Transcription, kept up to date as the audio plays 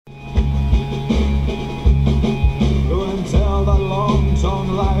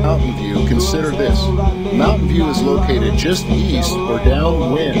Mountain View, consider this. Mountain View is located just east or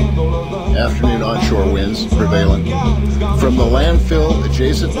downwind, afternoon onshore winds prevailing, from the landfill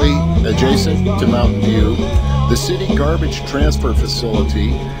adjacent to Mountain View, the city garbage transfer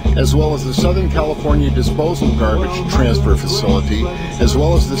facility, as well as the Southern California Disposal Garbage Transfer Facility, as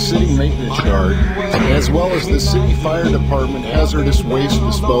well as the city maintenance yard, as well as the city fire department hazardous waste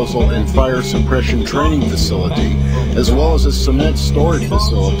disposal and fire suppression training facility, as well as a cement storage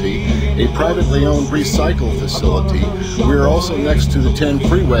facility, a privately owned recycle facility. We are also next to the 10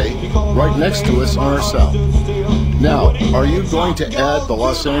 freeway, right next to us on our south. Now, are you going to add the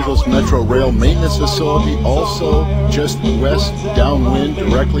Los Angeles Metro Rail Maintenance Facility also just west, downwind,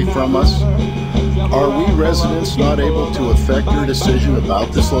 directly from us? Are we residents not able to affect your decision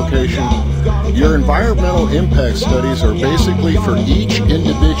about this location? Your environmental impact studies are basically for each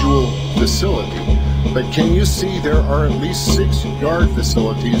individual facility, but can you see there are at least 6 yard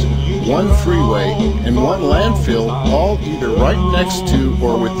facilities, 1 freeway, and 1 landfill, all either right next to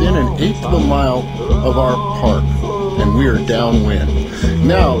or within an 1/8 of a mile of our park, and we are downwind.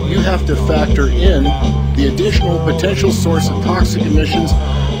 Now, you have to factor in the additional potential source of toxic emissions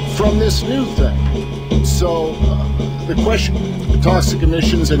from this new thing. So, the question, toxic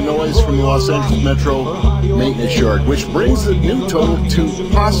emissions and noise from the Los Angeles Metro Maintenance Yard, which brings the new total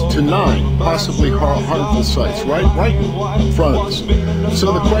to 9 possibly harmful sites, right in front of us.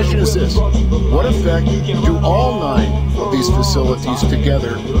 So the question is this: what effect do all 9 of these facilities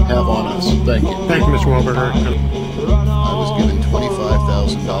together have on us? Thank you. Thank you, Mr. Wahlberger. I was given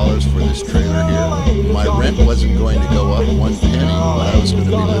 $25,000 for this trailer here. My rent wasn't going to go up 1 penny, but I was going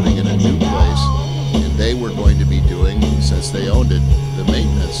to be living in a new place, and they were going to be doing, since they owned it, the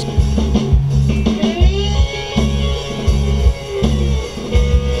maintenance.